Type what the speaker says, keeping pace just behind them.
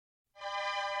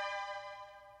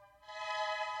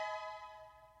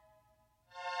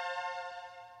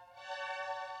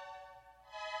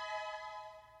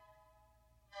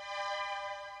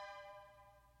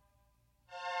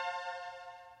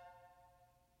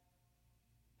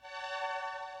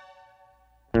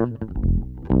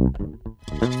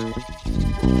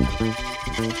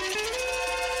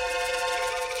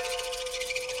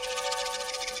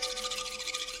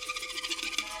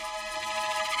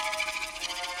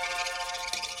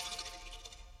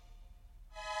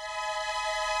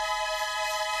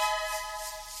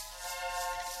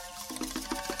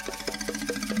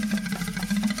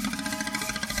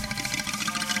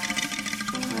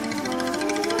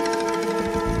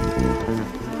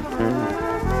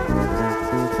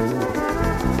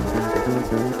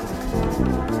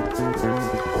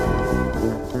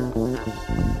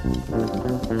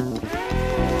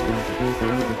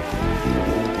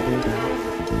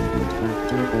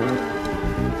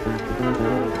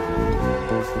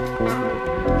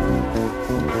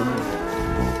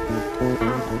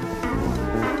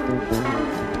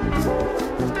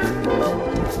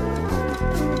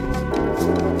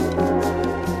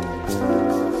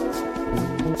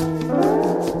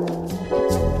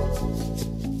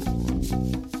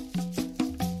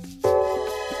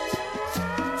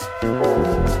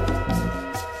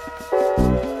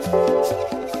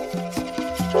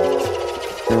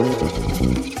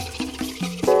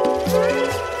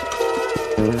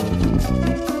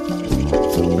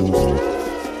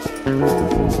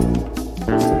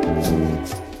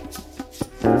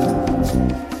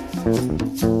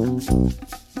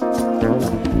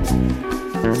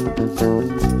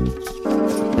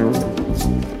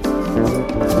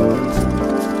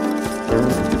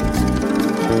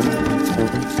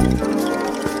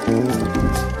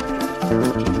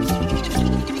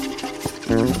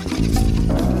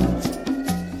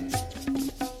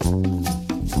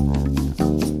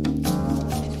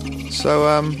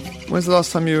So, when's the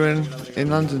last time you were in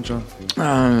London, John?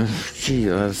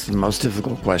 That's the most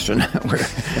difficult question.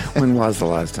 When was the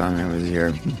last time I was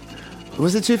here?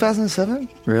 Was it 2007?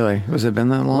 Really? Was it been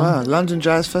that long? Wow, London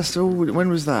Jazz Festival. When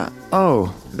was that?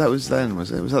 Oh, that was then,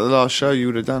 was it? Was that the last show you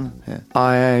would have done here?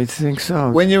 I think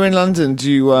so. When you're in London, do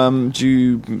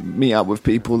you meet up with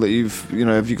people that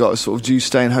have you got do you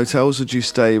stay in hotels or do you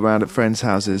stay around at friends'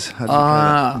 houses? How do you play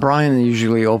that? Brian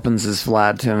usually opens his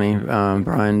flat to me,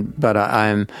 Brian, but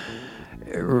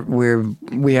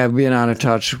we have been out of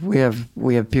touch. We have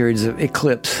periods of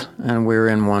eclipse, and we're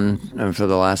in one for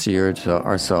the last year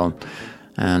or so.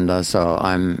 And so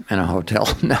I'm in a hotel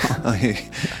now.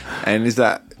 And is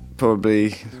that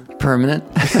probably permanent?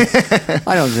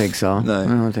 I don't think so. No. I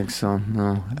don't think so.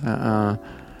 No.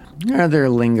 There are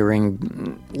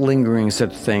lingering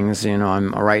such things.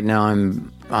 I'm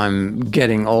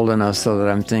getting old enough so that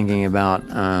I'm thinking about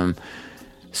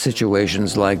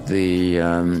situations like the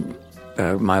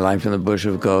My Life in the Bush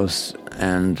of Ghosts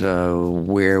and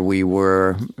where we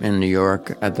were in New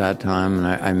York at that time.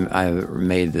 And I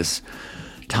made this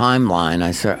timeline.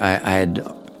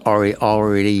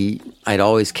 I'd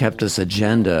always kept this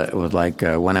agenda. It was like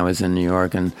when I was in New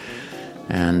York and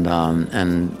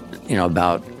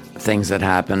about things that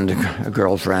happened,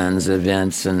 girlfriends,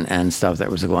 events, and stuff that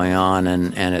was going on.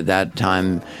 And at that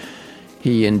time,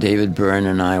 he and David Byrne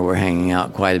and I were hanging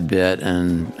out quite a bit,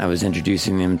 and I was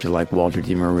introducing them to like Walter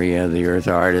D. Maria, the Earth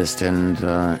artist, and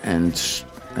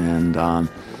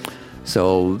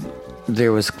so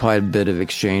there was quite a bit of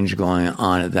exchange going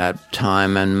on at that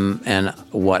time, and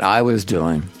what I was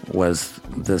doing was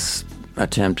this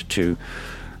attempt to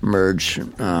merge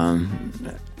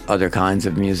other kinds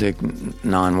of music,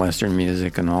 non-Western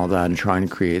music and all that, and trying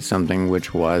to create something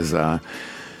which was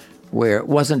where it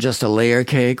wasn't just a layer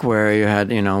cake, where you had,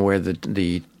 where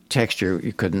the texture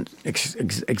you couldn't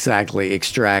exactly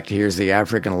extract. Here's the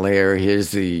African layer,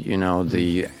 here's the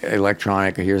the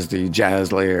electronic, here's the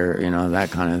jazz layer,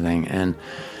 that kind of thing. And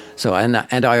so I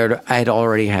had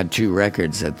already had 2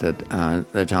 records at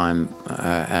the time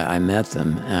I met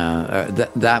them.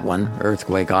 That one,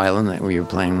 Earthquake Island, that we were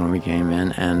playing when we came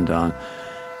in, and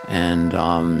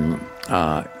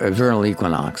Vernal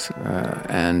Equinox,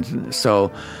 and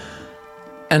so,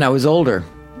 and I was older.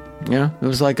 It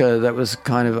was like that was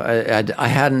kind of, I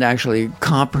hadn't actually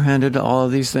comprehended all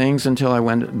of these things until I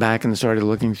went back and started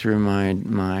looking through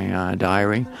my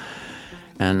diary.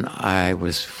 And I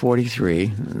was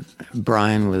 43.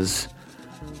 Brian was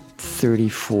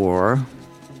 34.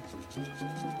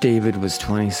 David was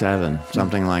 27,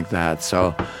 something like that.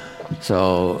 So,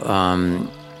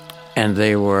 and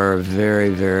they were very,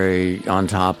 very on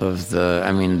top of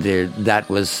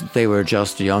they were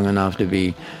just young enough to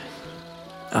be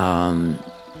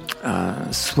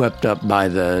swept up by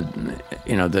the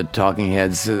Talking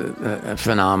Heads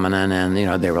phenomenon, and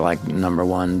they were like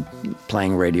 #1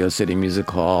 playing Radio City Music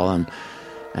Hall,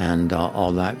 and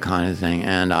all that kind of thing.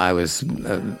 And I was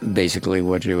basically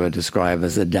what you would describe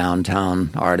as a downtown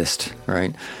artist,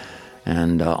 right?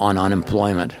 And on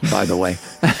unemployment, by the way.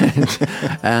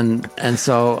 And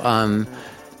so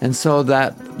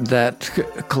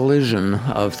that collision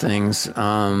of things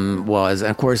was,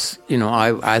 and of course,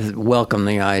 I welcome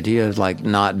the idea of like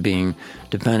not being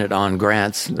dependent on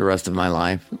grants the rest of my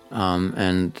life,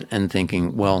 and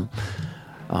thinking, well,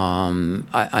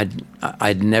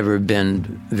 I'd never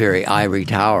been very ivory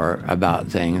tower about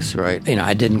things, right?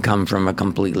 I didn't come from a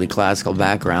completely classical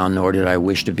background, nor did I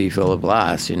wish to be Philip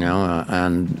Glass,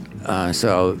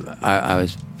 so I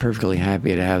was perfectly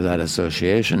happy to have that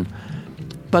association.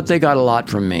 But they got a lot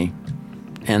from me,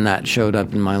 and that showed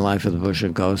up in my life with the Bush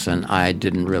of Ghosts, and I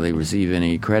didn't really receive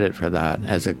any credit for that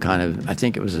as a kind of, I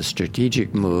think it was a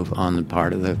strategic move on the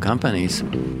part of the companies.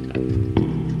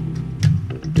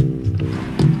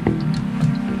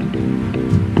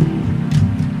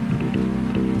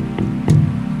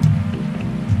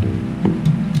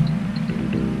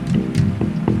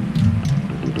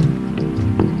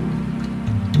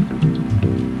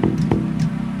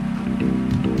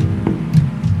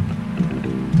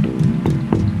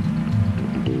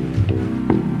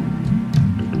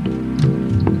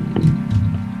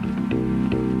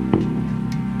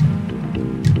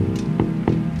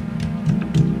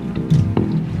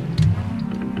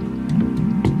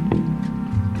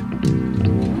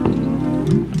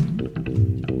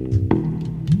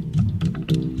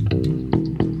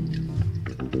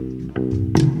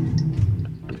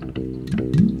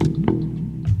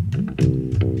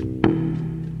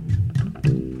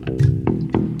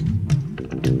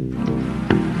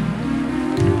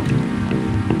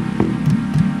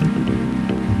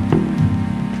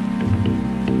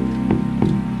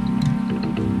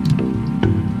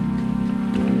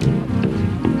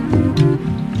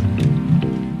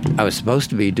 I was supposed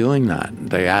to be doing that.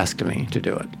 They asked me to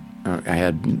do it. I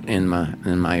had in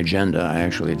my agenda. I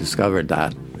actually discovered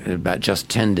that about just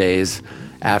 10 days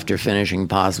after finishing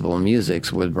Possible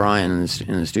Musics with Brian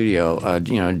in the studio.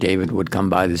 David would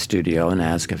come by the studio and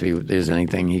ask if there's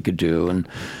anything he could do,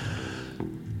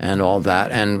 and all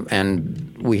that.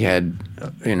 And we had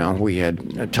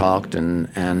talked, and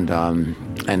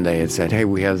they had said, hey,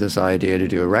 we have this idea to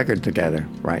do a record together,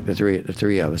 right? The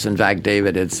three of us. In fact,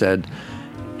 David had said.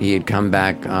 He had come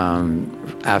back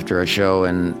after a show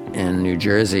in New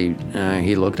Jersey.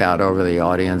 He looked out over the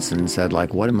audience and said,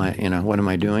 like, what am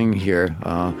I doing here?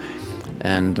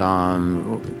 And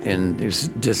he was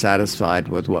dissatisfied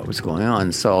with what was going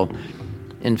on. So,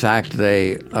 in fact,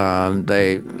 they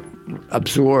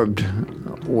absorbed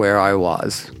where I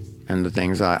was and the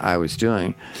things I was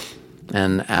doing,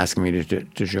 and asked me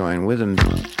to join with them.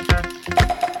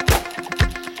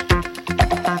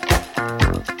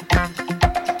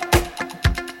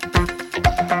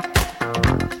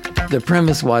 The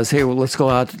premise was, hey, well, let's go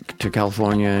out to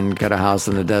California and get a house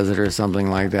in the desert or something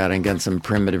like that and get some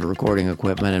primitive recording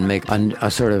equipment and make a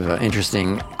sort of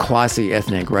interesting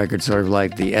quasi-ethnic record, sort of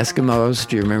like the Eskimos.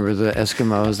 Do you remember the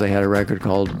Eskimos? They had a record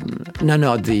called...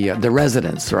 The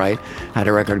Residents, right? Had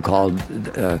a record called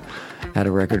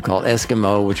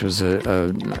Eskimo, which was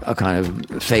a kind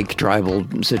of fake tribal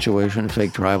situation,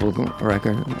 fake tribal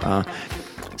record.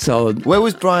 So where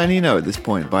was Brian Eno at this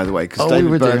point, by the way? Because we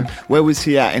were there. Where was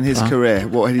he at in his career?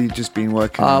 What had he just been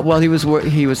working on? Well,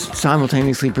 he was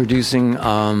simultaneously producing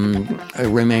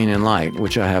Remain in Light,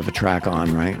 which I have a track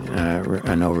on, right,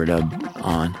 an overdub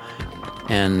on,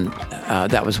 and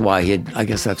that was why I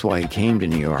guess that's why he came to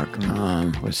New York,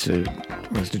 was to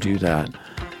do that,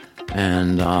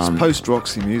 and it's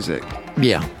post-Roxy music.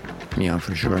 Yeah,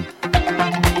 for sure.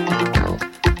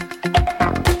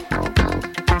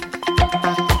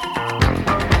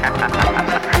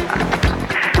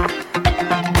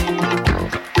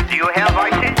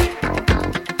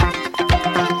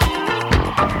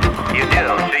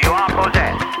 You are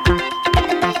possessed.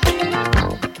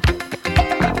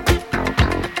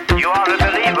 You are a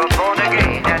believer born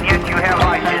again, and yet you have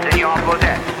vices and you are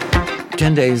possessed.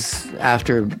 10 days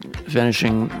after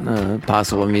finishing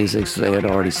Possible Musics, they had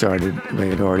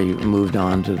already moved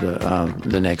on to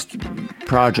the next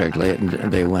project.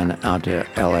 They went out to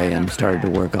L.A. and started to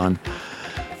work on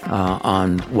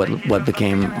what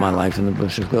became My Life in the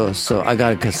Bush of Ghosts. So I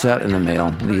got a cassette in the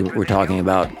mail. We're talking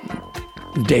about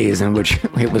days in which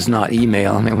it was not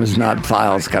email and it was not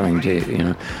files coming to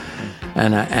you,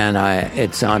 and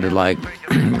it sounded like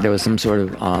there was some sort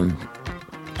of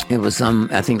it was some,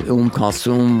 I think,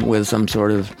 Kulthum with some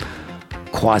sort of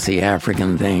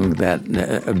quasi-African thing, that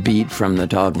a beat from the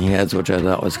Talking Heads, which I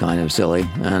thought was kind of silly,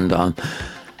 and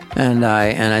And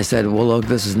I said, well, look,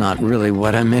 this is not really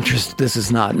what I'm interested. This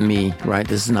is not me, right?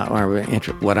 This is not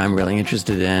what I'm really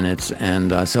interested in.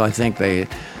 So I think they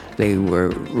were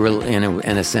really,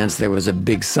 in a sense, there was a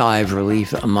big sigh of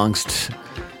relief amongst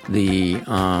if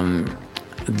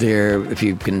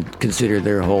you can consider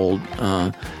their whole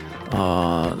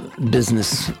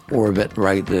business orbit,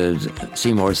 right? The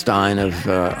Seymour Stein of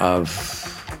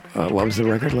what was the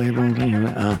record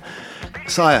label?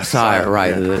 Sire,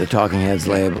 right? Yeah. The Talking Heads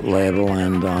label,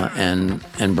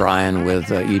 and Brian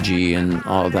with E.G. and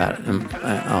all that,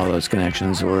 all those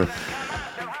connections were.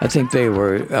 I think they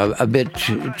were a bit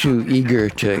too eager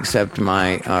to accept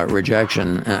my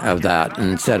rejection of that.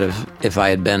 Instead of, if I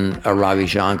had been a Ravi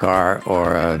Shankar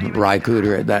or a Ry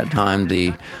Cooder at that time,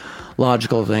 the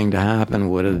logical thing to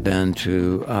happen would have been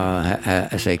to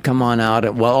say, come on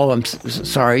out. Well, I'm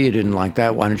sorry you didn't like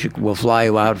that. Why don't you? We'll fly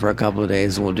you out for a couple of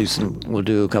days, and we'll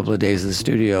do a couple of days in the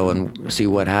studio and see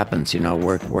what happens.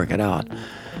 Work it out.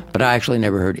 But I actually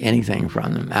never heard anything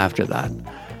from them after that.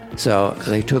 So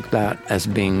they took that as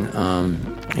being,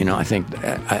 I think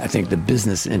the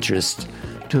business interest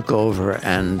took over,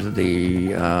 and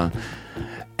the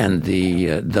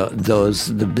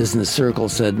business circle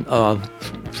said, "Oh,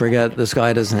 forget, this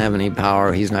guy doesn't have any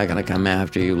power. He's not going to come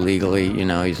after you legally.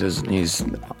 He's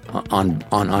on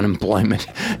unemployment,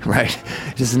 right?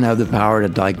 He doesn't have the power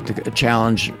to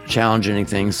challenge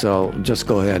anything. So just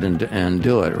go ahead and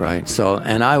do it, right? So,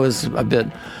 and I was a bit,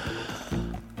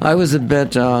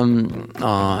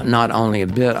 not only a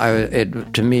bit.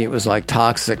 To me, it was like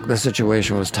toxic. The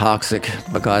situation was toxic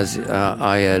because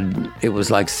it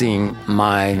was like seeing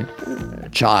my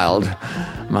child,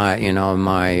 my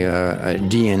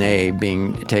DNA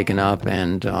being taken up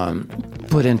and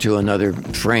put into another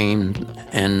frame,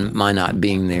 and my not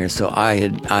being there. So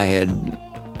I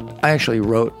actually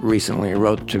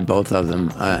wrote to both of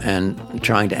them and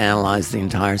trying to analyze the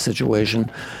entire situation.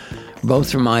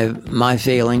 Both from my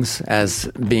failings as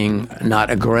being not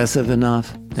aggressive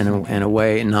enough, in a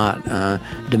way, not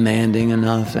demanding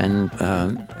enough, and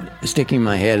sticking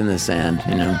my head in the sand,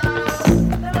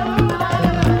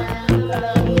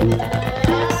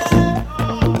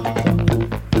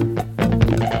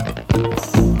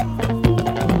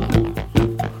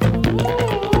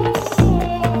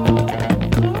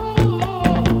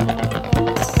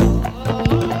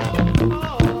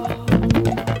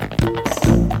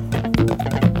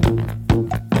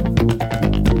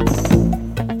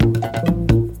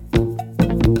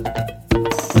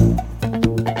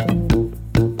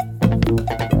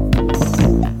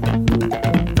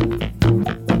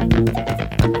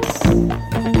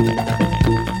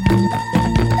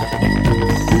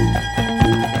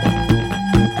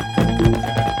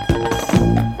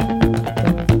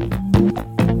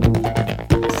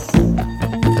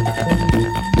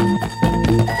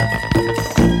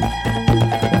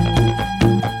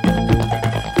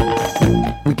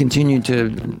 continued to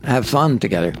have fun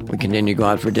together. We continued to go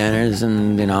out for dinners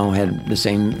and, had the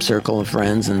same circle of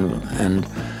friends and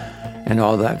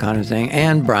all that kind of thing.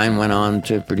 And Brian went on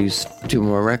to produce 2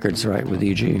 more records, right, with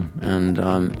E.G. And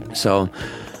so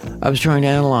I was trying to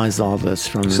analyze all this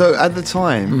from... So at the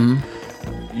time,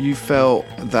 you felt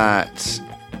that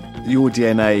your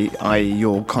DNA, i.e.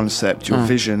 your concept, your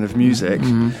vision of music,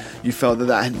 you felt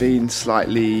that had been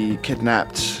slightly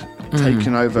kidnapped,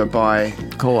 taken over by...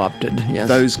 Co-opted, yes.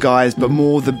 Those guys, but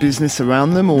more the business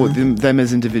around them, or them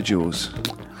as individuals?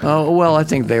 Oh, well, I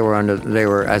think they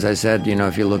were, as I said,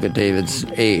 if you look at David's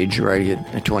age, right,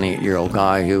 a 28-year-old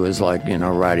guy who was like,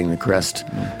 riding the crest,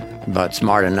 but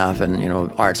smart enough and,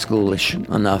 art schoolish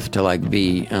enough to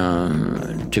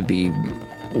be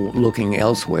looking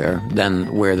elsewhere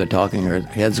than where the Talking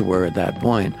Heads were at that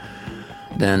point.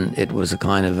 Then it was a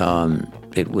kind of, a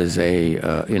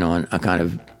kind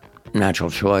of natural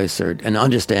choice, or an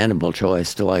understandable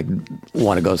choice to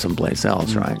want to go someplace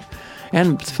else, right?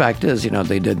 And the fact is,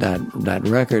 they did that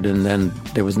record, and then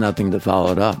there was nothing that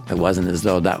followed up. It wasn't as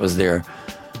though that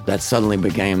suddenly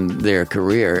became their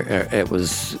career. It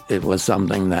was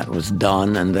something that was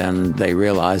done, and then they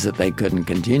realized that they couldn't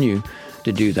continue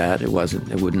to do that. It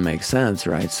wouldn't make sense,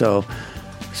 right? So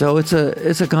it's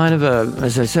a kind of a,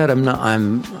 as I said,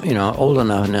 I'm old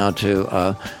enough now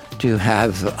to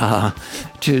have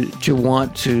to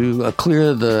want to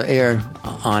clear the air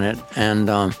on it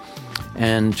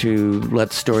and to let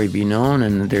the story be known,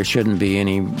 and there shouldn't be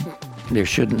any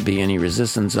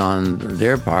resistance on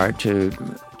their part to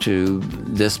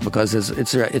this, because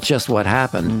it's just what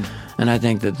happened. And I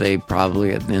think that they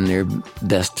probably in their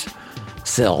best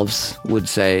selves would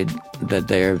say that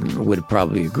they would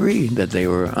probably agree that they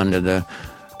were under the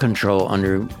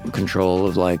under control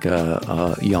of like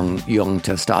young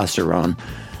testosterone,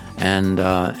 and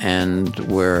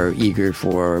were eager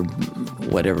for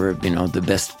whatever, the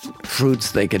best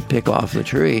fruits they could pick off the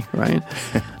tree, right?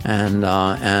 and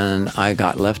I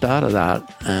got left out of that,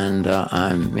 and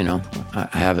I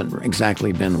haven't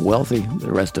exactly been wealthy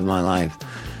the rest of my life.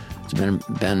 It's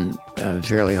been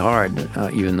fairly hard,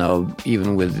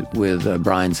 even with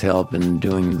Brian's help in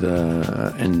doing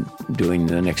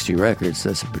the next two records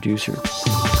as a producer.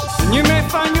 And you may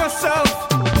find yourself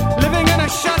living in a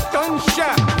shotgun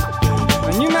shack,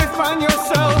 and you may find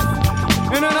yourself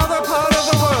in another part of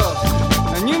the world,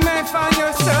 and you may find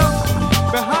yourself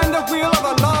behind the wheel of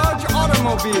a large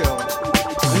automobile,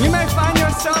 and you may find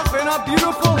yourself in a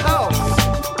beautiful house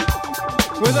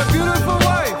with a beautiful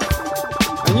wife.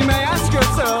 And you may ask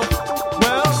yourself,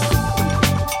 well,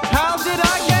 how did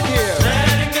I get here?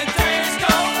 Letting the days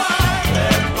go by,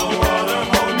 let the water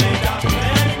hold me down.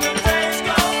 Letting the days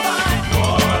go by,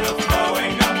 water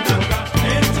flowing underground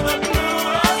into the blue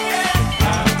again.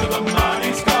 After the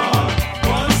money's gone,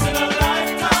 once in a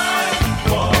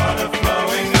lifetime, water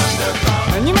flowing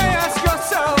underground. And you may ask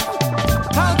yourself,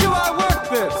 how do I work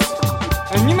this?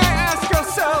 And you may ask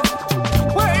yourself,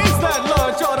 where is that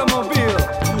large automobile?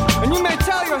 And you may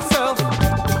tell yourself,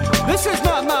 this is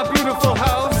not my beautiful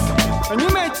house. And you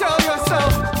may tell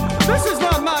yourself, this is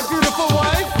not my beautiful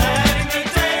wife. Letting the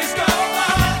days go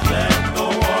by, let the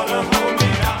water hold me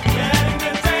down. Letting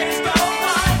the days go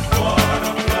by,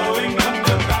 water flowing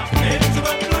underground into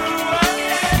the blue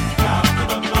again. After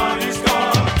the money's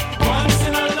gone, once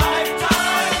in a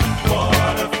lifetime,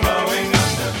 water flowing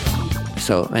underground.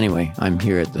 So anyway, I'm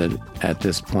here at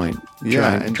this point,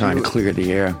 trying to clear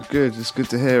the air. Good, it's good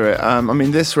to hear it.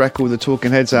 This record, the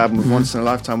Talking Heads album, with Once in a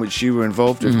Lifetime, which you were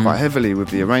involved with quite heavily with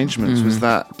the arrangements, was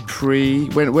that pre?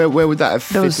 Where would that have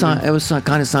fitted? It was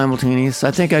kind of simultaneous.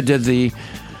 I think I did the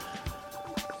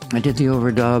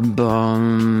overdub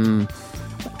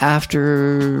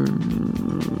after.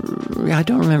 I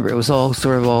don't remember. It was all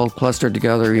sort of all clustered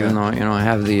together. Even though I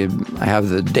have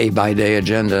the day by day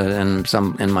agenda and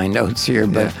some in my notes here,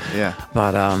 but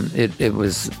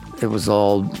it was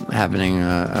all happening.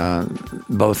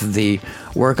 Both the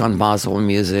work on Possible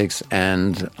Musics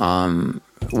and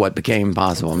what became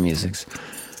Possible Musics,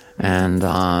 and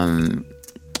the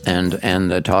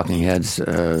Talking Heads,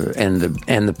 and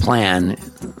the plan,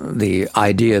 the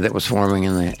idea that was forming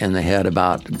in the head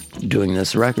about doing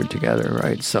this record together,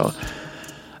 right? So,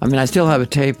 I still have a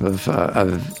tape of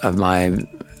my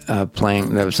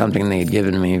playing. There was something they had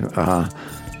given me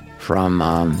from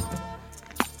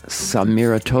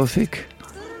Samira Tawfik,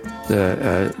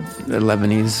 the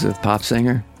Lebanese pop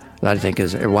singer. That I think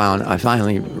I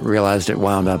finally realized it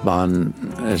wound up on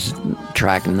as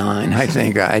track 9. I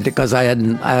think because I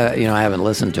haven't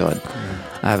listened to it.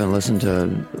 I haven't listened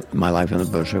to My Life in the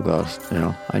Bush or Ghost.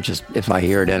 I just, if I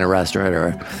hear it in a restaurant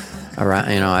or around,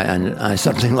 and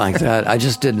something like that, I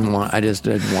just didn't want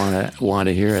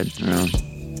to hear it.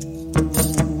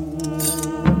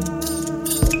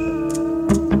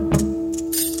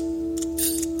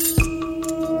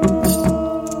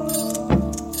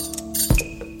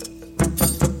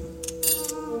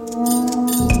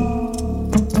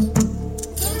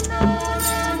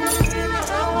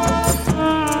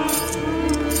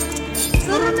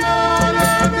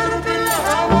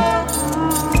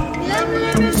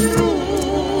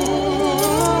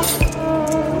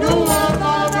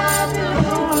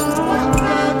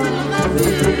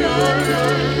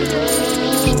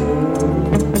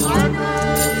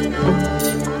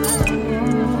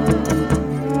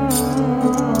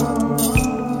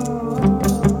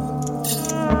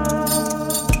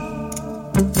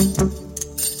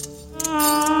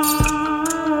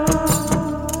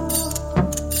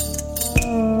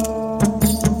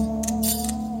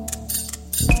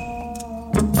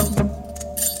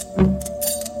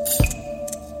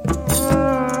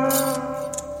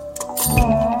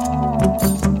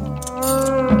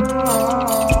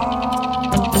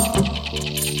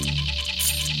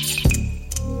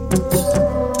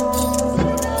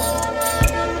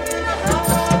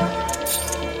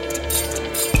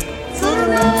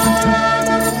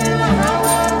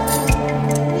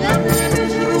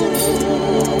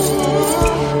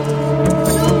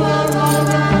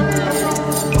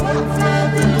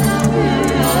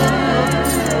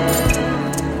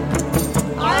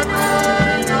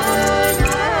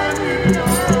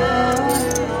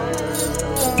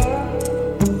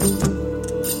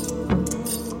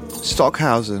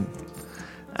 Stockhausen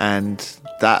and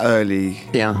that early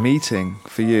meeting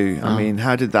for you.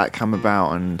 How did that come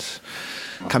about? And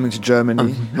coming to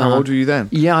Germany, how old were you then?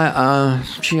 I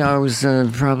was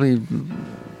probably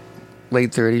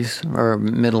late 30s or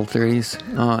middle 30s,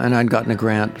 and I'd gotten a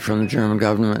grant from the German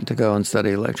government to go and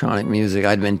study electronic music.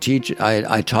 I'd been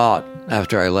I taught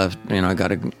after I left. I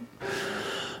got a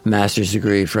master's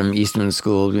degree from Eastman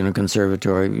School,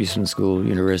 Conservatory, Eastman School,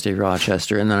 University of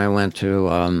Rochester, and then I went to,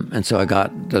 and so I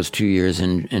got those 2 years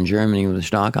in Germany with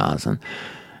Stockhausen,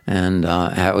 and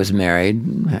I was married.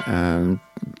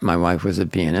 My wife was a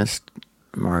pianist,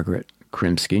 Margaret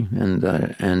Krimsky,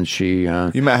 and she.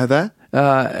 You met her there?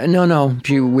 No.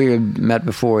 We had met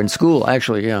before in school,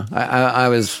 actually. Yeah, I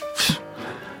was.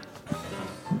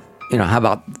 How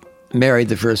about married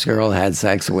the first girl I had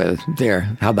sex with? There,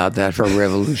 how about that for a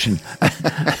revolution?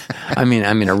 I mean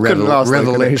a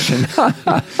revelation.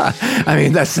 I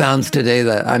mean, that sounds today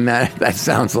that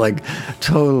sounds like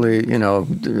totally,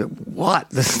 what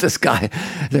this guy.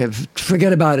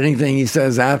 Forget about anything he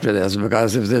says after this,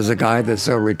 because if there's a guy that's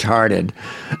so retarded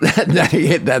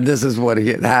that this is what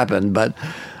happened, but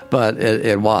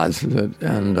it was.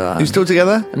 And you still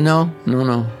together? No.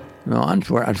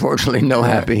 Unfortunately, no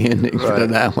happy ending to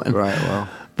that one. Right. Well.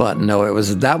 But no,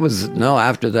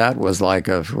 after that was like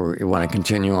if you want to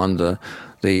continue on the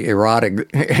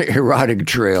erotic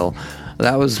trail.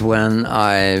 That was when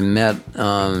I met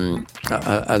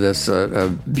this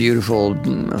beautiful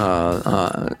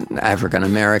African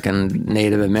American,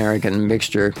 Native American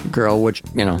mixture girl, which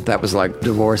that was like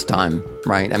divorce time,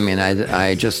 right? I mean,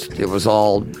 it was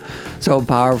all so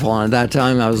powerful. And at that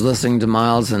time, I was listening to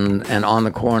Miles and On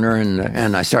the Corner,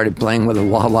 and I started playing with a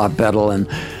wah-wah pedal, and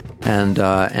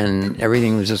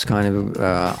everything was just kind of.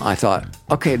 I thought,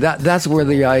 okay, that's where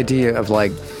the idea of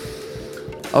like.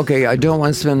 Okay, I don't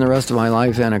want to spend the rest of my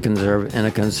life in a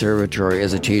conservatory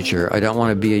as a teacher. I don't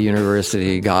want to be a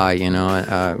university guy, in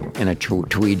a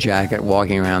tweed jacket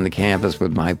walking around the campus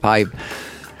with my pipe.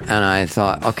 And I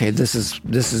thought, okay, this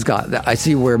has got. I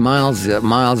see where Miles. I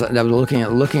was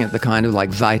looking at the kind of like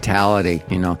vitality,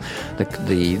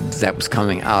 that was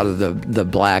coming out of the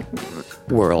black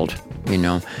world,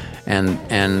 and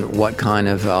what kind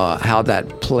of how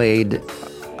that played,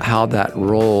 how that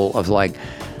role of like.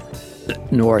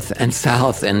 North and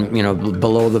South, and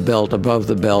below the belt, above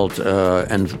the belt,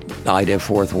 and the idea of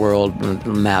Fourth World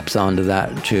maps onto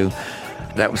that too.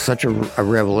 That was such a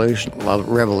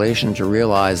revelation to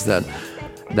realize that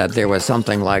there was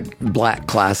something like black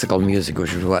classical music,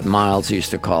 which is what Miles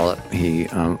used to call it. He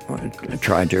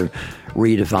tried to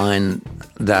redefine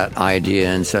that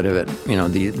idea instead of it,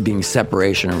 being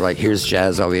separation of like here's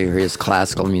jazz over here, here's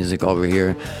classical music over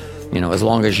here. As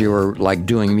long as you were like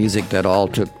doing music that all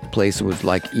took place with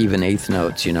like even eighth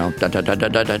notes,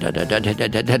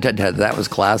 that was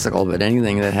classical. But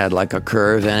anything that had like a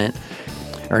curve in it,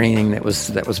 or anything that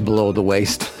was below the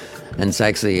waist and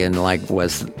sexy and like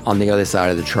was on the other side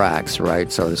of the tracks,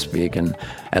 right, so to speak. And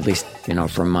at least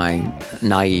from my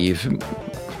naive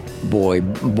boy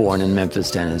born in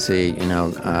Memphis, Tennessee,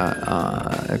 kind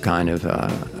of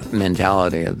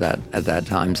mentality at that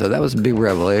time. So that was a big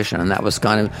revelation, and that was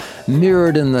kind of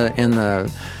mirrored in the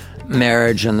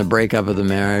marriage and the breakup of the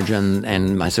marriage,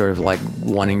 and my sort of like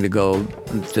wanting to go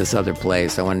this other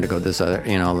place. I wanted to go this other.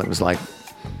 It was like,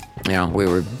 we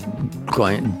were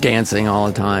going dancing all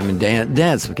the time, and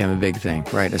dance became a big thing,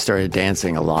 right? I started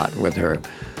dancing a lot with her,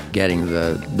 getting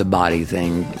the body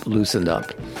thing loosened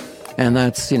up. And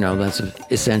that's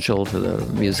essential to the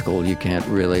musical. You can't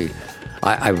really.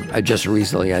 I just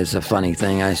recently, as a funny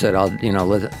thing, I said,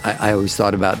 I always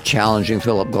thought about challenging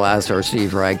Philip Glass or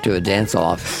Steve Reich to a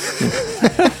dance-off.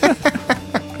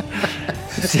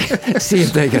 see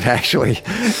if they could actually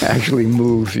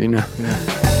move, Yeah.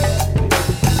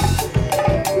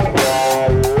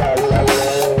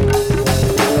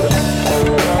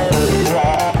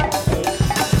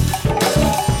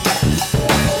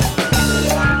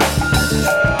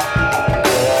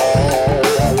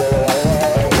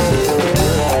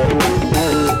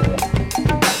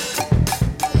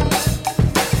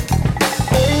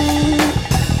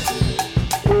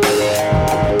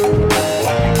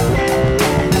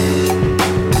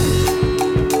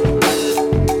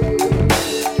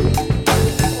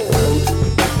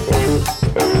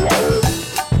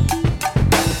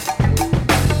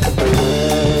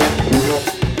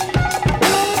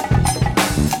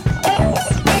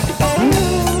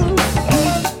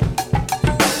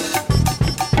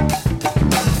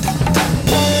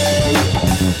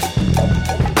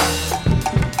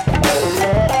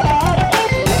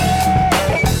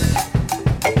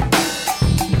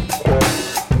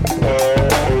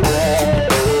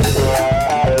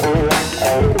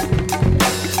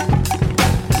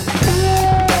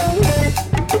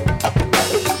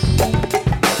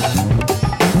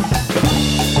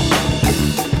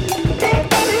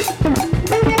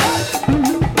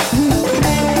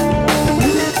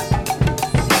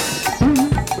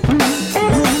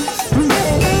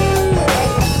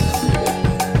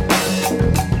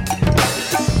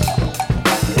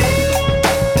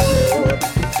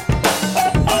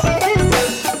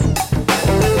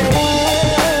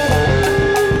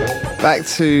 back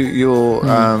to your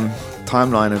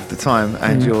timeline of the time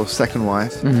and your second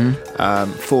wife,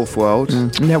 Fourth World.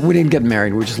 No, we didn't get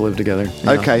married. We just lived together. you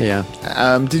know? Okay. Yeah.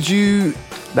 Did you?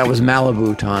 That was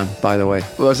Malibu time, by the way.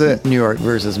 Was it? New York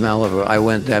versus Malibu.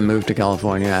 I moved to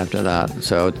California after that.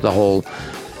 So the whole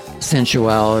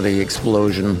sensuality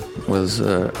explosion was,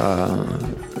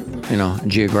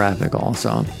 geographic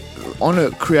also. On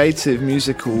a creative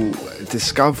musical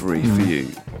discovery for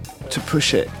you to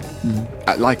push it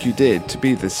like you did, to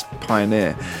be this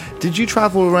pioneer, did you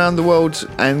travel around the world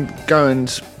and go and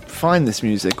find this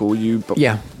music, or you?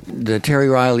 Yeah, the Terry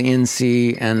Riley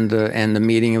NC and the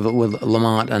meeting of it with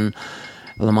Lamont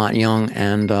Young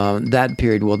and that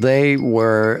period. Well, they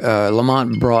were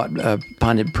Lamont brought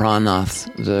Pandit Pranath,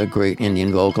 the great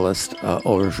Indian vocalist,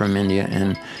 over from India,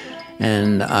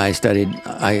 and I studied.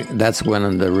 That's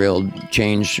when the real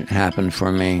change happened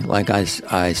for me. Like I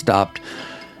stopped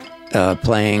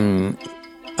playing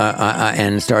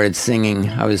and started singing.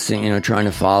 I was singing, trying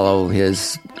to follow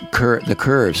his the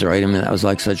curves, right? I mean, that was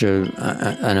like such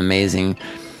an amazing.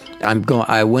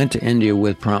 I went to India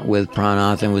with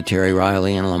Pranath and with Terry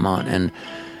Riley and Lamont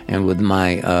and with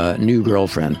my new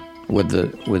girlfriend, with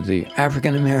the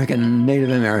African American, Native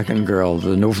American girl,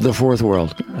 the Fourth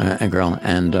World girl,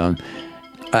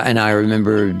 and I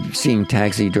remember seeing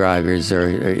taxi drivers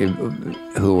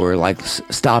who were like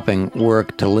stopping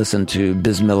work to listen to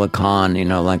Bismillah Khan,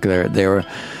 like their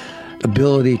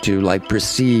ability to like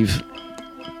perceive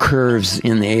curves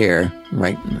in the air,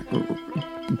 right?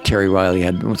 Terry Riley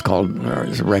had what's called, or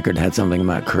his record had something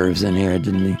about curves in the air,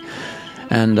 didn't he?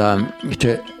 And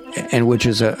which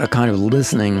is a kind of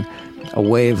listening, a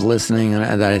way of listening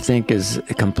that I think is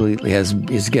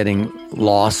getting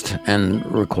lost and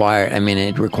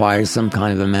it requires some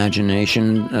kind of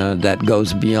imagination that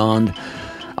goes beyond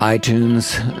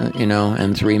iTunes,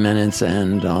 and 3 minutes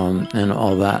and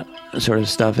all that sort of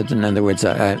stuff. In other words,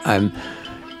 I'm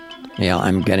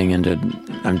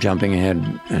jumping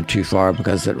ahead too far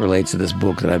because it relates to this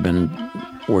book that I've been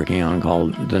working on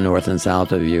called The North and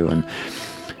South of You,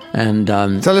 and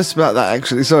tell us about that.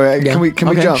 Actually, sorry, can we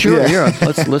jump? Sure, yeah.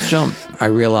 Let's jump. I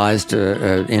realized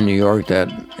in New York that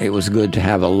it was good to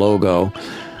have a logo.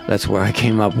 That's where I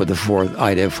came up with the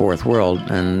idea of Fourth World,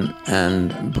 and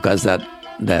because that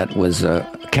was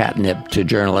catnip to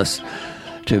journalists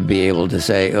to be able to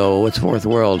say, "Oh, what's Fourth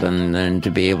World?" and then to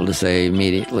be able to say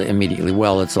immediately,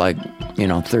 well, it's like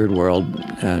Third World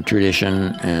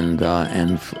tradition and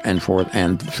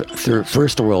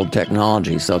First World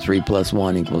technology. So 3 +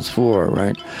 1 = 4,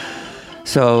 right?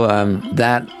 So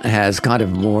that has kind of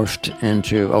morphed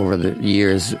into over the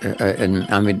years, and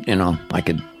I mean, I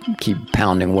could keep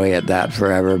pounding away at that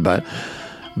forever, but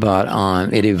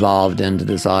it evolved into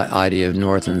this idea of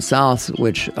North and South,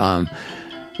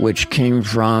 which came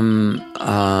from,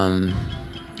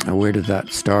 where did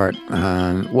that start?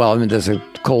 There's a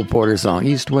Cole Porter song,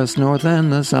 East, West, North,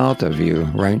 and the South of You,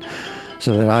 right?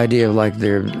 So that idea of like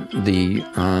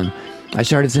I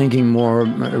started thinking more,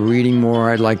 reading more.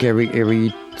 I'd like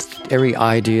every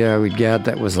idea I would get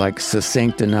that was like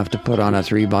succinct enough to put on a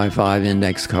 3x5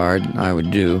 index card, I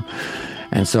would do.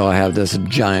 And so I have this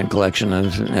giant collection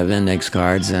of index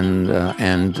cards and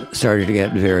started to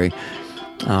get very...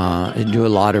 do a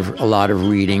lot of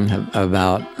reading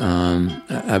about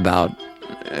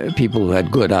people who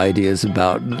had good ideas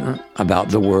about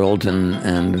the world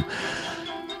and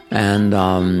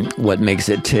what makes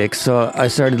it tick. So I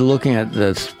started looking at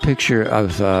this picture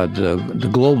of the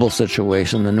global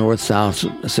situation, the North-South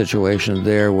situation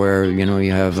there, where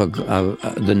you have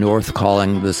the North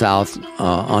calling the South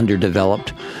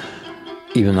underdeveloped.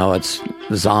 Even though it's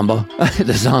the Zamba,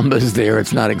 the Zamba is there.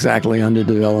 It's not exactly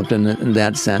underdeveloped in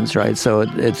that sense, right? So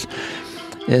it's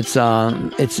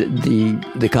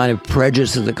the kind of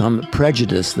prejudice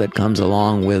that comes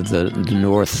along with the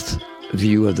North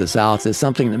view of the South is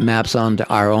something that maps onto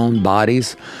our own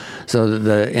bodies. So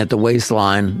at the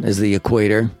waistline is the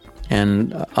equator,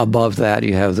 and above that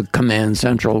you have the command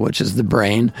central, which is the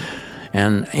brain,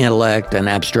 and intellect and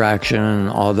abstraction and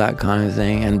all that kind of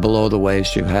thing. And below the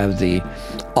waist you have the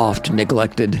oft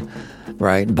neglected,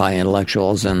 right, by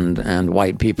intellectuals and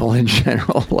white people in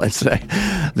general, let's say,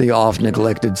 the oft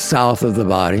neglected south of the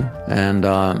body. And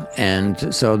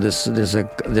so there's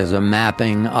a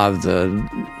mapping of the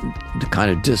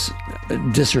kind of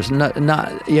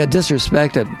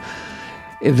disrespect that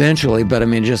eventually, but I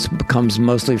mean, it just becomes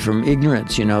mostly from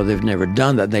ignorance. They've never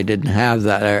done that. They didn't have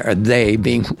that. Or they,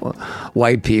 being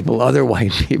white people, other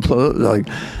white people, like,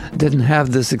 didn't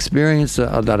have this experience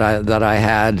that I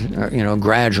had.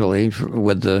 Gradually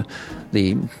with the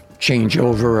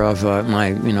changeover of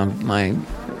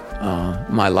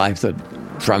my life that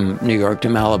from New York to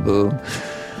Malibu,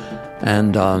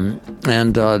 and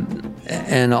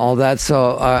all that.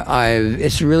 So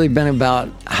it's really been about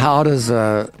how does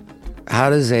a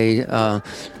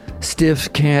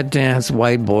stiff, can't dance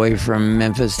white boy from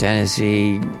Memphis,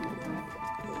 Tennessee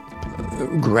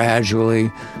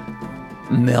gradually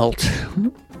melt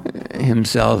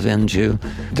himself into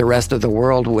the rest of the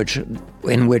world,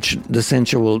 in which the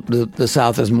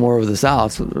South is more of the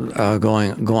South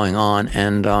going on,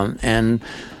 and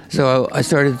so I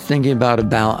started thinking about a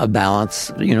balance.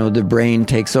 The brain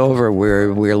takes over.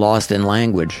 We're lost in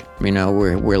language.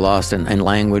 We're lost in, and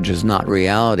language is not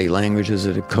reality. Language is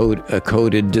a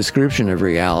coded description of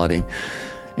reality.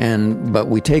 But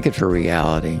we take it for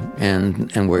reality,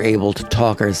 and we're able to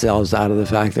talk ourselves out of the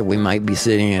fact that we might be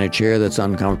sitting in a chair that's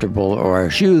uncomfortable or our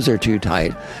shoes are too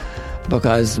tight,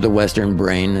 because the Western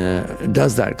brain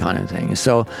does that kind of thing.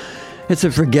 So it's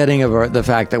a forgetting of the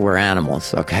fact that we're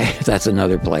animals. Okay, that's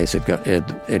another place it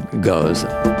goes.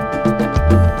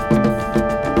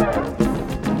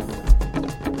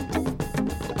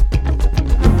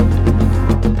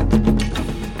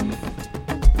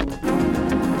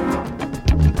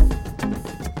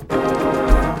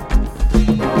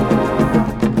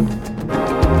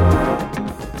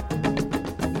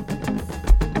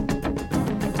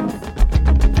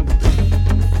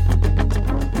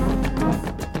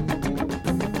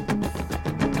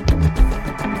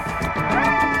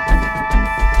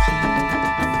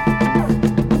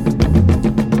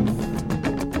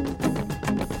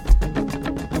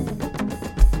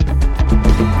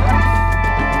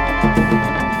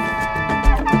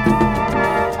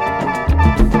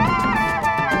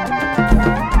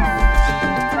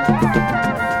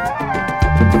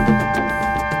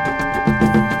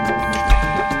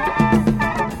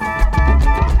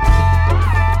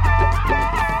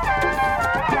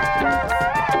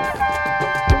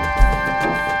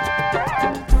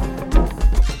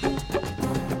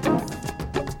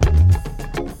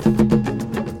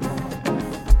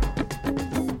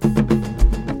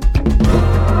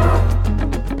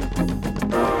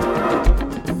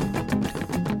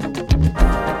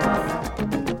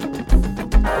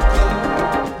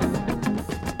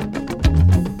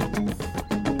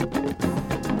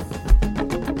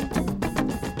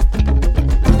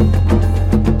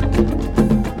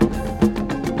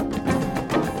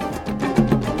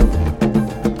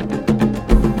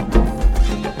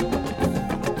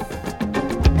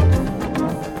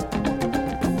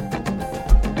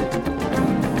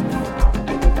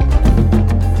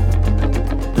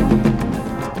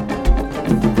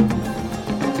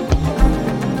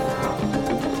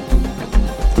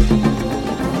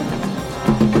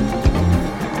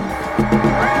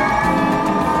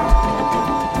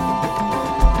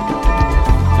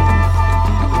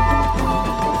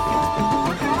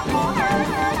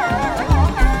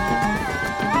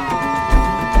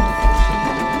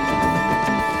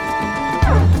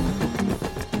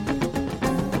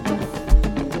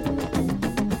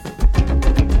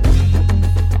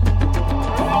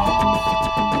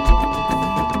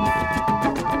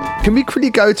 Can we quickly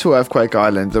go to Earthquake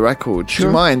Island, the record? Sure. Do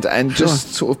you mind? And Sure.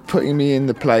 just sort of putting me in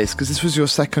the place, because this was your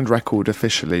second record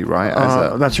officially, right?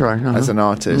 That's right. As an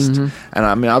artist. And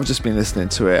I mean, I've just been listening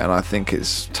to it, and I think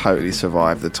it's totally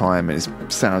survived the time, and it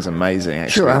sounds amazing,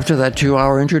 actually. Sure, after that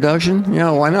 2-hour introduction,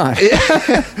 why not?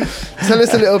 Tell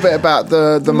us a little bit about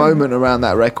the moment around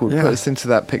that record. Yeah. Put us into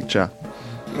that picture.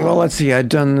 Well, let's see. I'd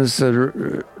done this.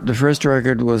 The first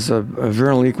record was a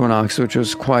Vernal Equinox, which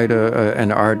was quite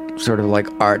an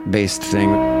art-based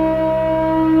thing.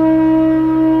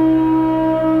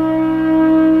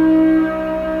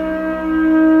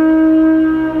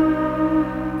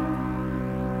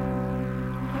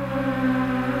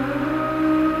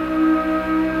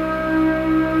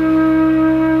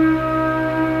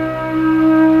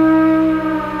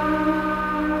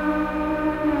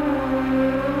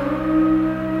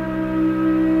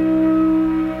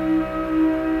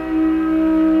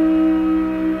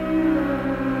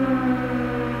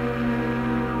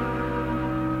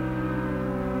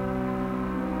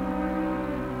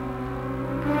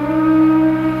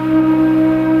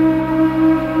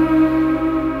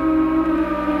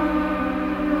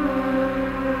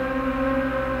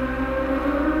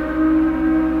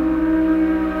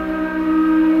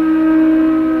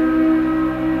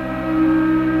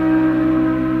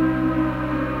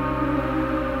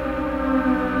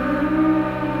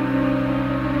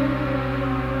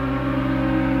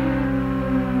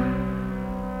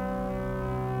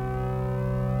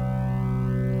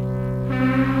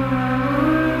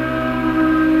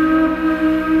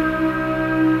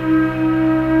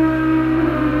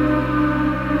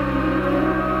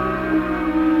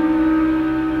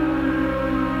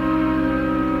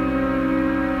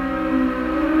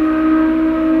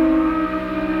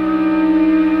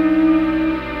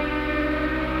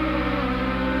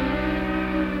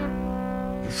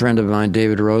 friend of mine,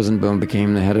 David Rosenboom,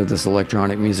 became the head of this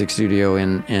electronic music studio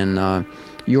in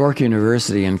York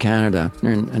University in Canada,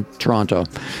 in Toronto,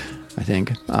 I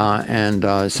think.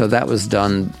 So that was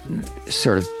done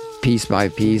sort of piece by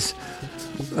piece.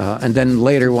 And then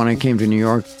later, when I came to New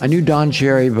York, I knew Don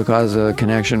Cherry because of a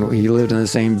connection. He lived in the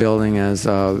same building as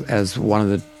one of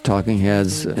the Talking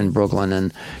Heads in Brooklyn.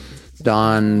 And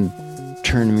Don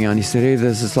turned to me on. He said, "Hey,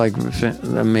 this is like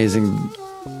an amazing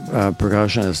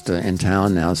percussionist in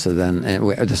town now." So then,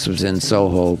 this was in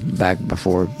Soho, back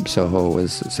before Soho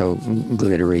was so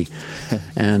glittery,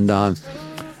 and then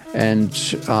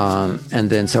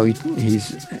so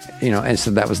he's and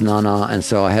so that was Nana, and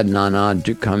so I had Nana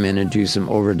come in and do some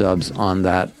overdubs on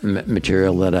that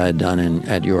material that I had done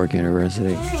at York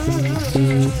University.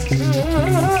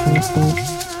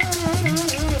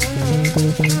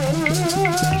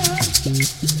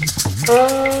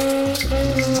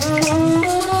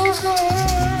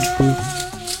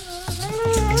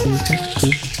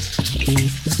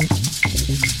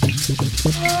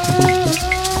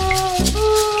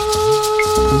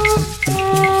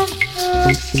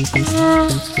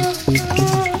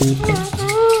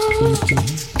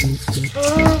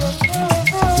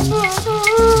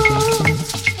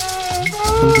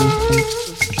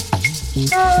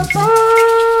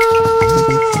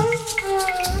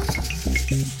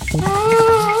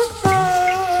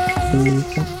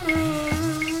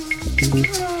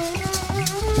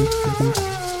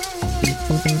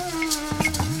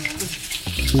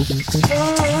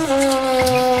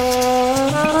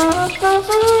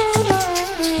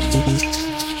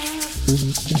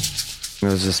 It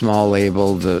was a small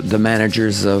label. The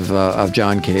managers of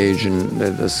John Cage and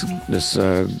this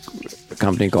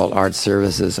company called Art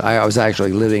Services. I was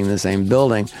actually living in the same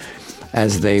building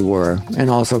as they were, and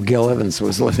also Gil Evans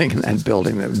was living in that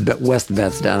building, West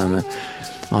Betts, down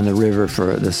on the river,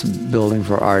 for this building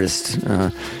for artists.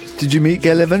 Did you meet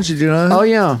Gil Evans? Did you know him? Oh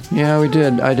yeah, we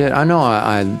did. I did. I know.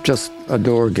 I just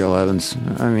adore Gil Evans.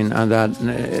 I mean,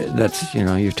 that's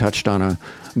you touched on a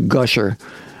gusher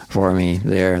for me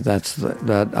there. I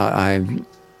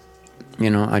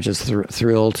just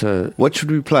thrilled to. What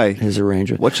should we play? His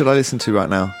arrangement. What should I listen to right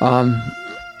now?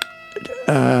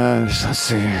 Let's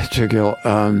see, to Gil.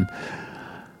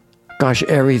 Gosh,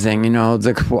 everything. All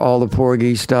the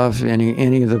Porgy stuff.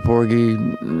 Any of the Porgy,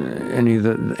 any of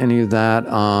that.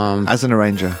 As an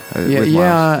arranger.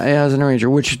 As an arranger,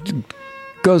 which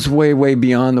goes way, way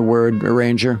beyond the word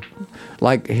arranger,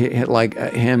 like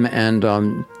him, and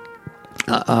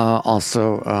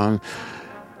also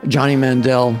Johnny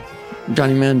Mandel.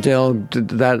 Johnny Mandel,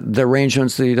 the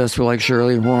arrangements that he does for like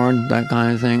Shirley Horn, that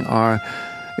kind of thing, are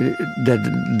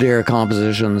their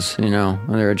compositions.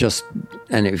 They're just,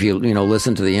 and if you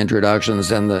listen to the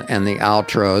introductions and the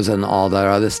outros and all that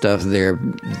other stuff, they're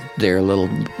little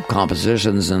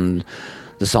compositions, and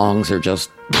the songs are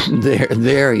just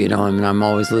there. I'm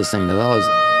always listening to those.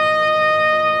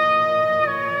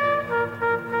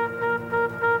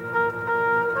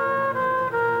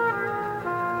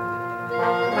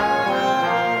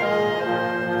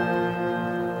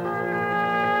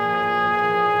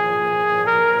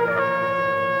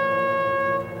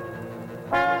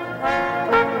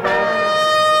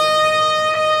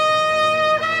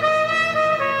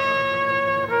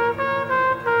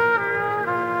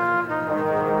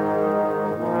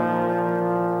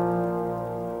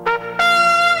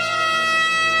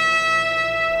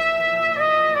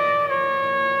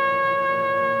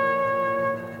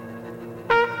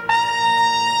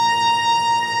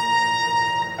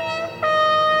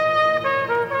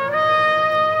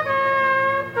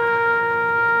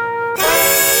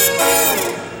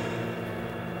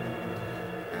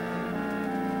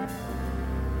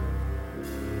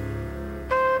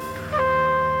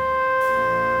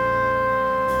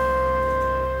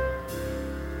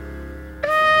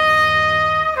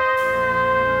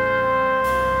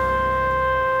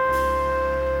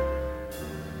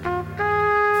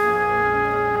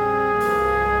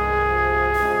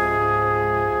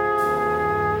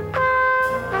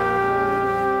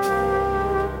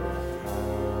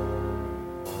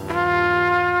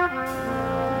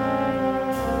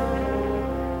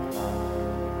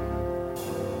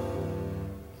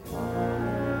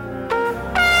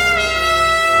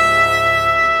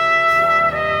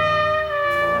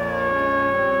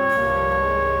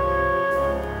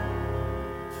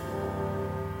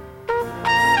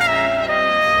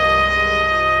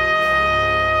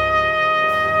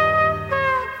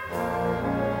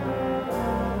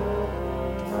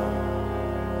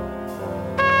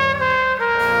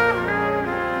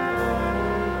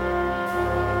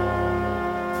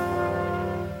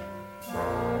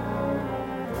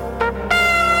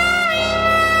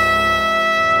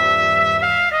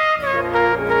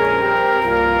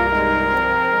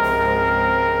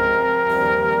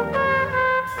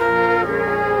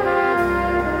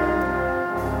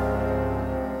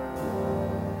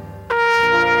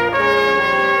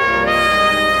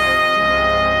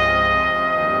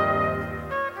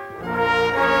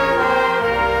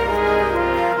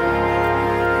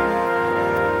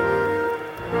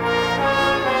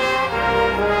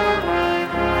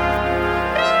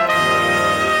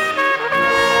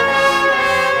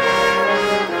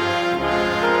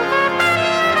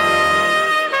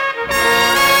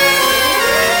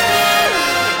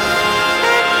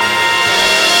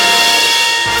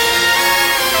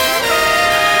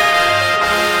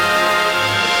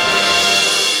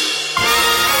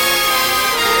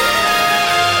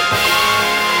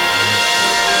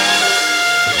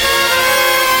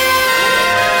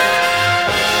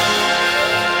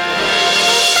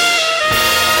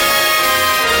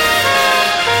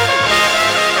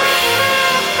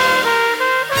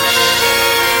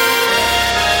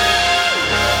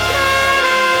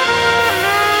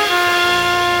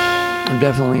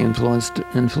 definitely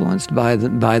influenced by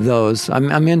those.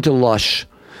 I'm into lush.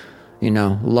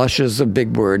 Lush is a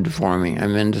big word for me.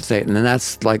 I'm into Satan, and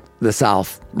that's like the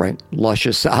South, right? Lush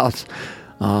is South.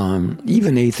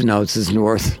 Even Eighth Notes is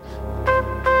North.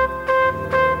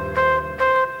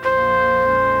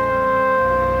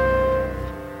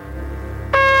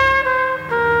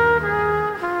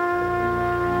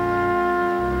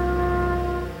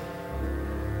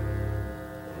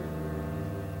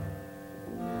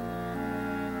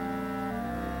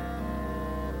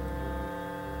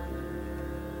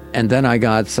 And then I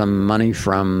got some money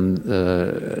from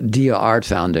the Dia Art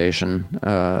Foundation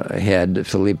head,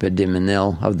 Felipe de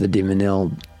Menil, of the de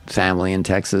Menil family in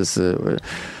Texas. And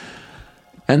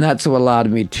that's what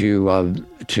allowed me to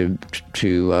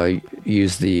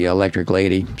use the Electric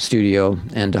Lady studio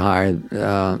and to hire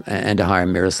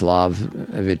Miroslav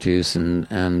Vitus and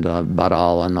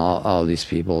Badal and all these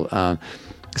people.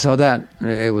 So that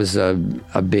it was a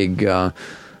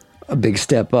big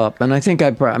step up, and I think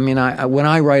when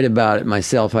I write about it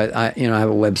myself, I have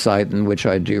a website in which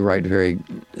I do write very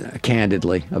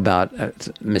candidly about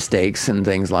mistakes and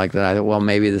things like that. I thought, well,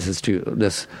 maybe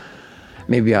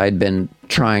maybe I'd been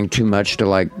trying too much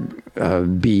to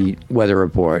be Weather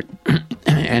Report,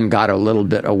 and got a little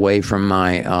bit away from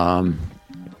my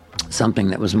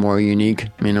something that was more unique,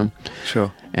 Sure.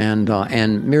 And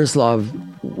Miroslav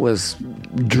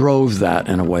drove that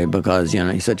in a way because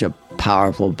he's such a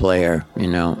powerful player,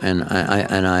 and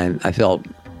I felt,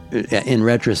 in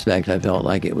retrospect, I felt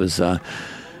like it was I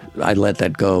let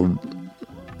that go.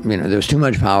 There was too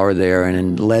much power there,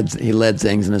 and he led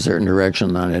things in a certain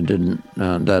direction that I didn't.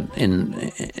 That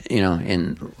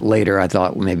in later I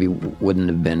thought maybe wouldn't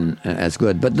have been as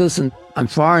good. But listen, I'm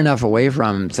far enough away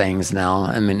from things now.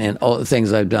 And all the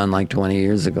things I've done like 20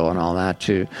 years ago and all that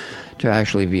to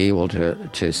actually be able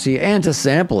to see and to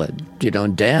sample it.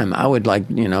 Damn, I would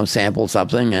sample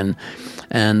something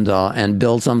and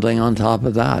build something on top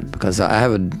of that, because I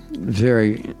have a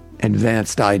very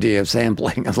advanced idea of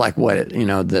sampling, of like what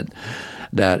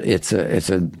that it's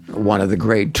a one of the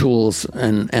great tools,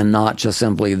 and not just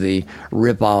simply the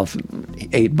rip off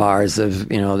 8 bars of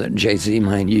that Jay-Z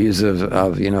might use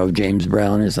of James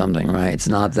Brown or something, right? It's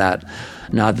not that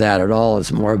at all.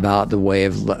 It's more about the way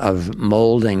of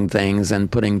molding things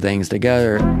and putting things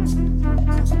together.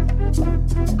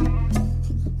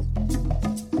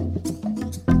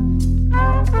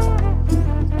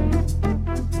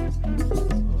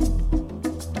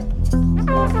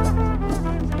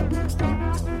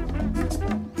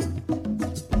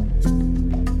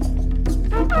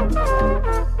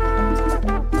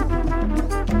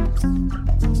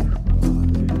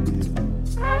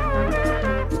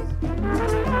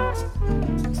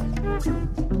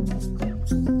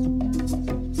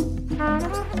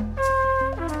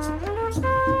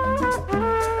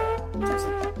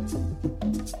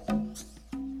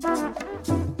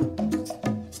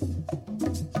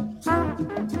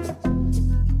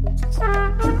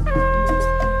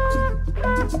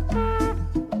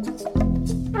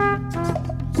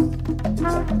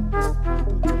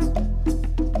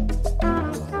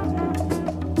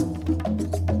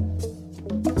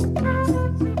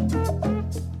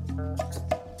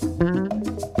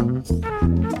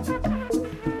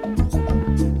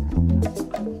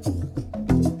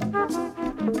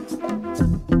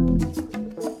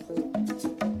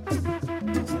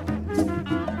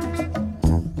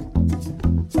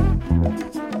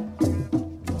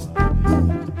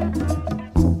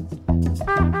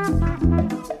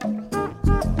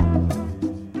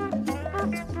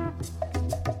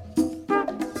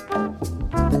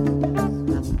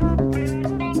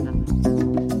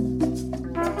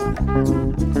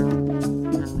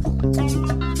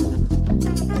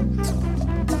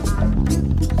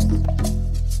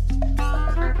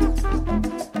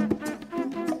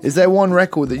 Is there one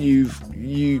record that you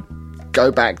go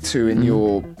back to in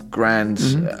your grand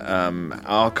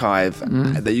archive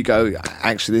that you go,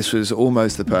 actually, this was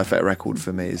almost the perfect record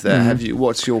for me? Is there?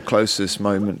 What's your closest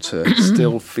moment to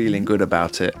still feeling good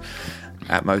about it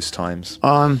at most times?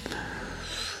 Well,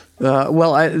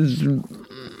 I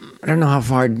don't know how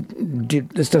far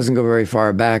deep, this doesn't go very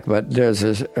far back, but there's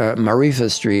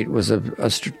Marifa Street was a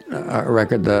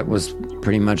record that was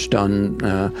pretty much done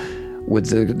with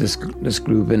this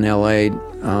group in L.A.,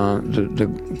 the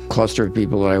cluster of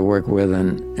people that I work with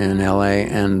in L.A.,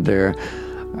 and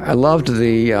I loved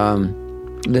the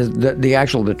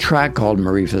track called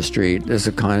Marifa Street. There's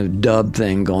a kind of dub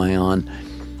thing going on,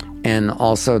 and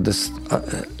also this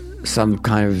some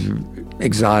kind of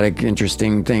exotic,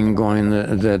 interesting thing going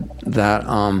that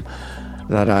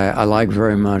that I like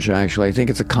very much. Actually, I think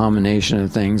it's a combination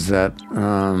of things that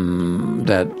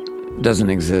doesn't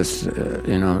exist,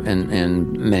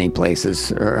 in many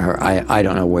places, or I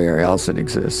don't know where else it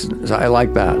exists. So I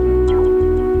like that.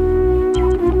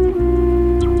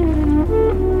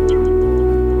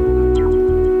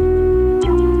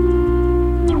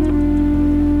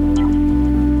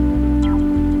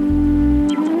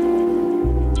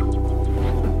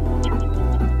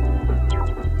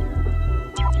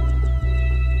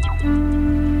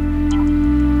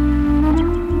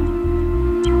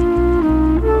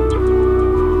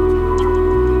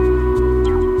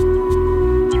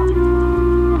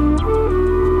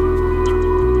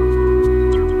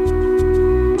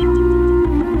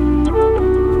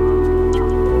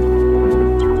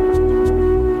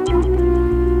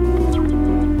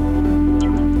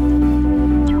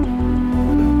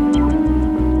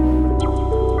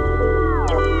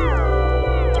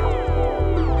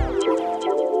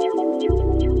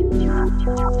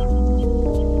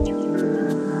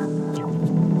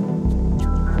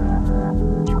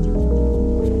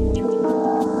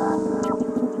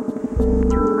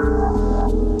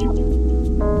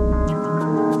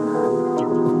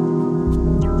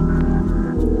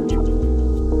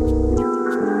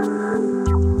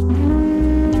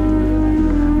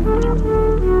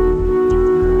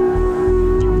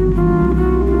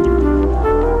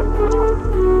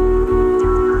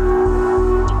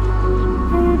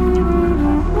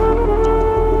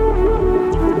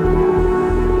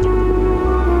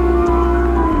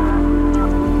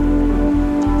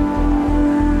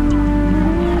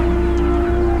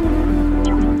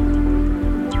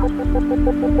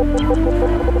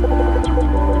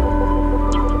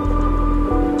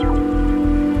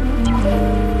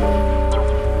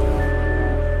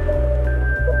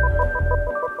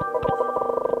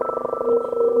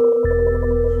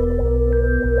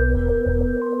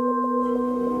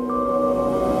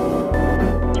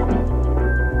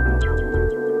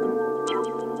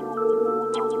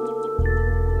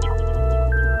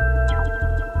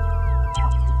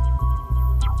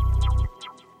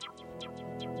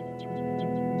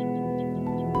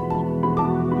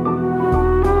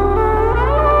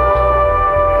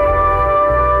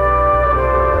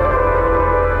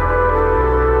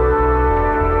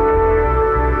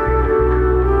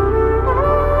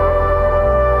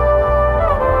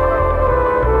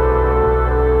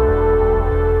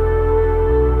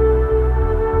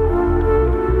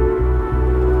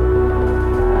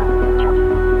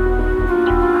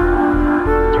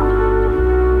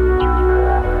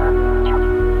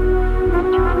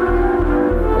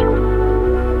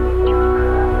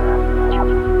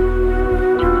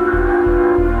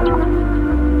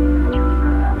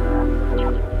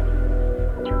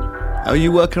 Are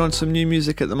you working on some new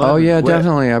music at the moment? Oh yeah,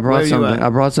 definitely. I brought something. I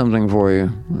brought something for you.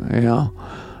 Yeah,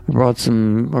 I brought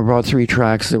 3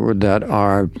 tracks that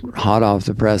are hot off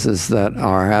the presses that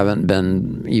haven't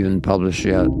been even published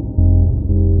yet.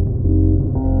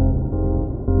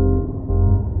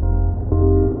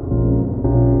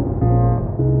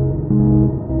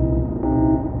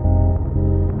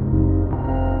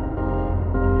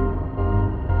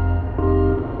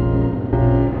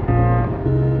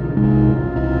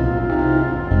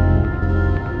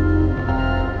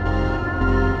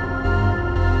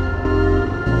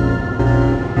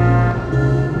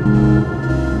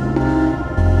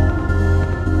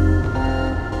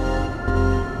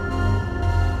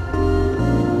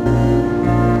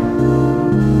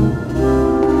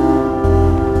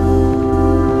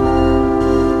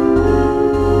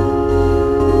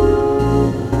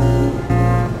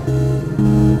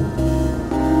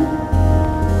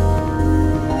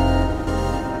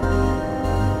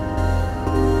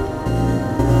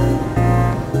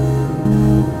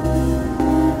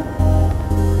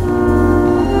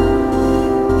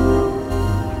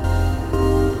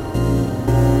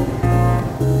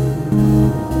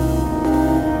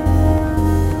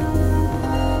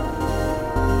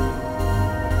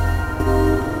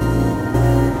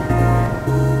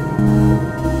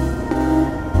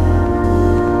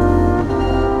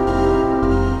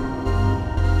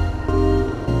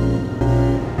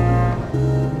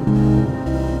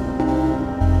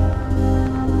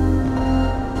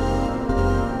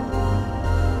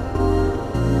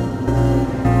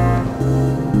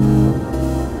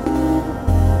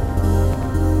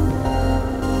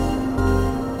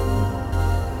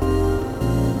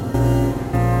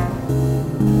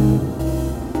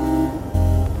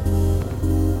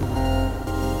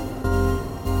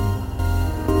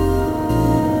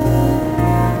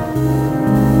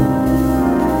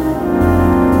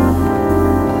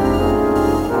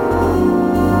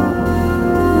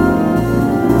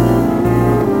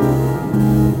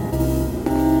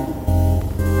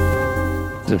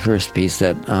 the first piece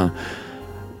that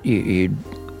you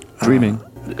Dreaming.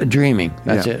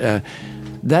 That's it.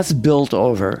 That's built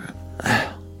over.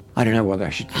 I don't know whether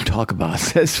I should talk about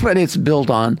this, but it's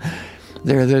built on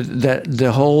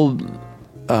the whole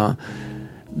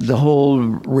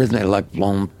rhythm, like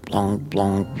blong blong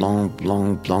blong blong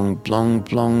blong blong blong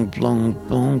blong blong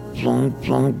blong blong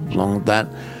blong blong.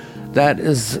 That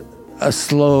is a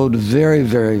slowed, very,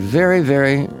 very, very,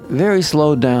 very, very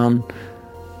slowed down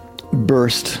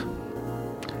burst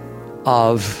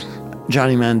of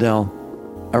Johnny Mandel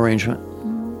arrangement.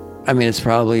 I mean, it's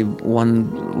probably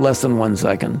less than 1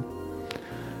 second.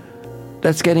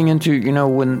 That's getting into,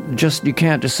 when you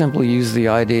can't just simply use the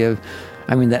idea of,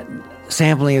 that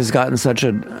sampling has gotten such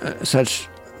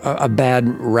a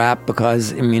bad rap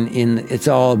because, it's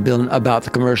all been about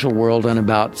the commercial world and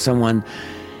about someone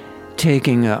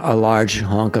taking a large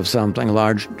hunk of something,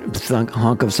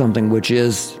 which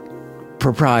is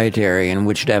proprietary and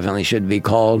which definitely should be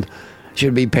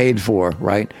paid for,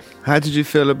 right? How did you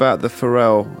feel about the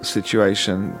Pharrell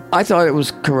situation? I thought it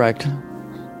was correct.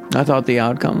 I thought the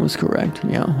outcome was correct.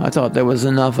 Yeah, I thought there was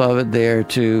enough of it there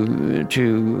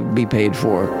to be paid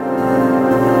for.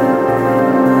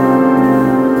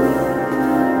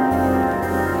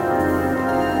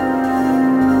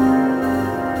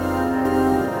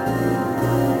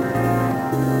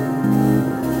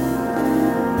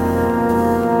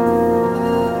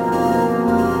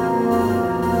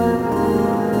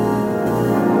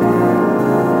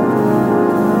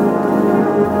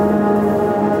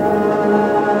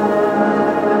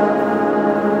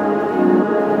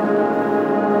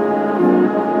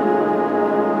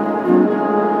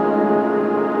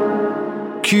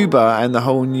 Cuba and the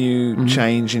whole new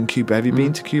change in Cuba. Have you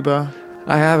been to Cuba?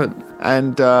 I haven't.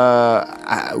 And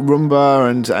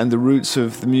rumba and the roots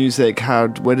of the music,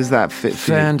 where does that fit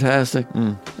for fantastic.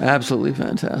 Absolutely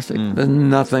fantastic. There's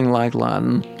nothing like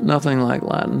Latin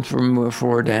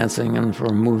for dancing and for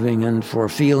moving and for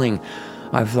feeling.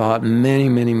 I've thought many,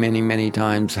 many, many, many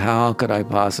times, how could I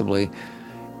possibly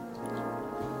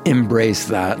embrace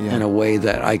that in a way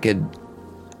that I could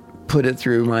put it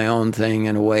through my own thing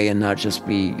in a way and not just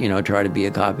be, try to be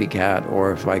a copycat,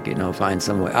 or if I could, find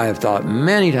some way. I have thought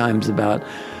many times about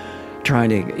trying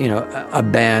to, a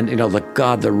band, the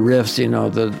riffs,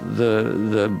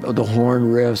 the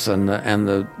horn riffs and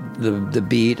the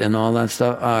beat and all that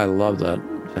stuff. Oh, I love that.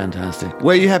 Fantastic.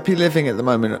 Where are you happy living at the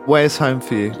moment? Where's home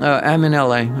for you? I'm in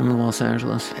LA. I'm in Los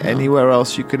Angeles. Anywhere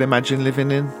else you could imagine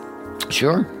living in?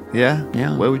 Sure. Yeah?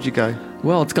 Yeah. Where would you go?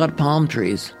 Well, it's got palm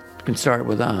trees. You can start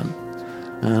with that.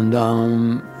 And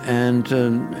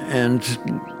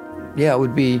it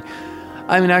would be,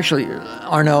 actually,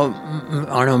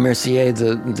 Arnaud Mercier,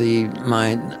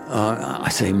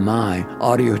 my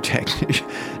audio technician,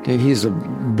 he's a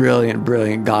brilliant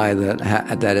guy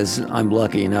that I'm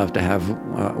lucky enough to have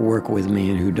work with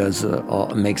me and who does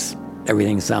makes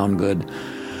everything sound good.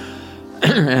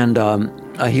 And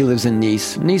he lives in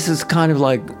Nice. Nice is kind of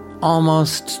like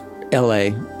almost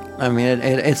L.A.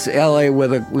 It's L.A.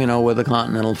 with a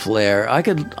continental flair. I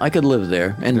could live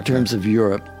there in terms of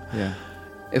Europe. Yeah.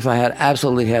 If I had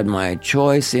absolutely had my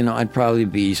choice, I'd probably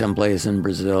be someplace in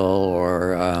Brazil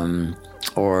or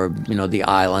the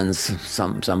islands,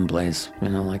 someplace,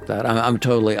 like that. I'm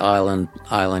totally island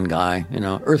guy,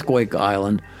 earthquake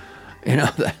island,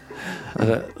 that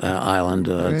island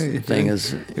thing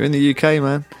is. You're in the UK,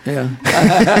 man. Yeah.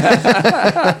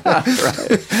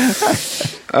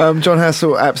 Right. Jon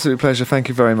Hassell, absolute pleasure. Thank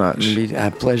you very much.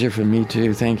 A pleasure for me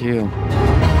too. Thank you.